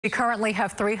We currently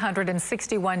have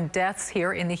 361 deaths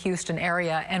here in the Houston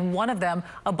area, and one of them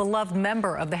a beloved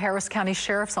member of the Harris County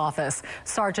Sheriff's Office,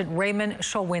 Sergeant Raymond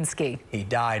Scholwinski. He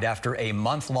died after a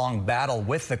month-long battle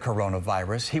with the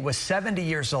coronavirus. He was 70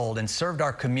 years old and served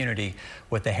our community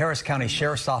with the Harris County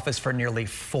Sheriff's Office for nearly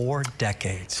 4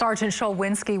 decades. Sergeant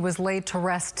Scholwinski was laid to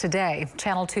rest today.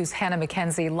 Channel 2's Hannah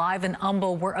McKenzie live in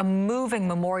Humble, where a moving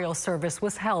memorial service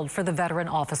was held for the veteran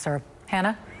officer.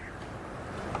 Hannah?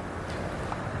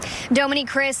 Dominique,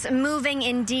 Chris, moving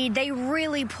indeed. They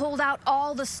really pulled out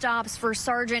all the stops for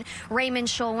Sergeant Raymond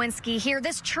Scholwinski here.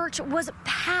 This church was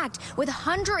packed with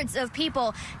hundreds of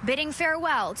people bidding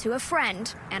farewell to a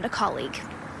friend and a colleague.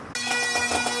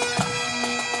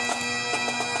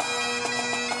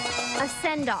 A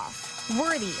send-off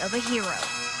worthy of a hero.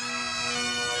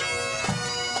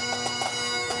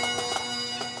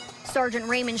 Sergeant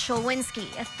Raymond Scholwinski,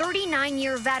 a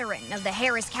 39-year veteran of the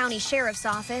Harris County Sheriff's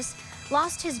Office,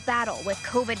 lost his battle with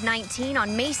COVID-19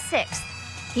 on May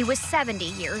 6th. He was 70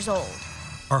 years old.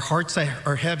 Our hearts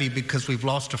are heavy because we've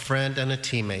lost a friend and a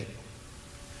teammate.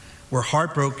 We're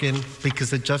heartbroken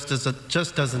because it just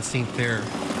doesn't seem fair.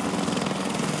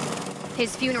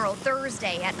 His funeral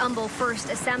Thursday at Humble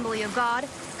First Assembly of God,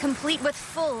 complete with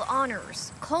full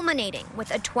honors, culminating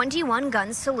with a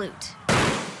 21-gun salute.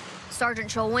 Sergeant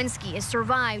Scholwinski is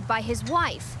survived by his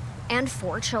wife and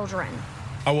 4 children.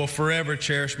 I will forever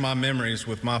cherish my memories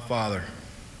with my father.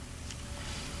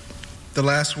 The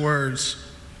last words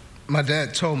my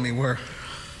dad told me were,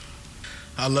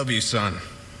 "I love you, son.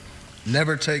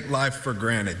 Never take life for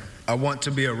granted. I want to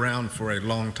be around for a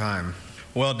long time."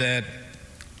 Well, Dad,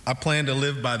 I plan to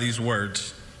live by these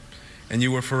words, and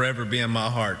you will forever be in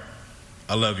my heart.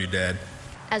 I love you, Dad.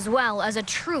 As well as a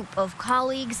troop of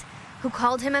colleagues who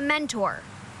called him a mentor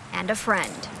and a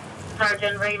friend.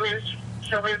 Sergeant Raymond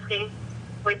Scholwinski,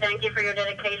 we thank you for your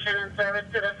dedication and service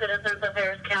to the citizens of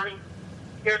Harris County.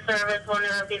 Your service will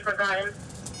never be forgotten.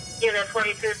 Unit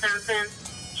 42-Samson,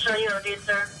 show you a deed,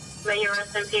 sir. May you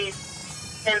rest in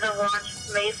peace. End of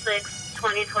watch, May 6,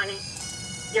 2020.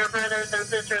 Your brothers and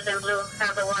sisters in blue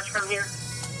have the watch from here.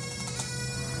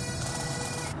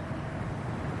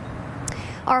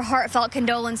 Our heartfelt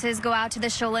condolences go out to the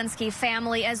Scholwinski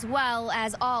family as well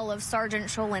as all of Sergeant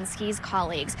Scholwinski's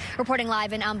colleagues. Reporting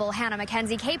live in Humble, Hannah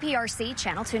McKenzie, KPRC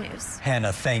Channel 2 News.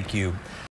 Hannah, thank you.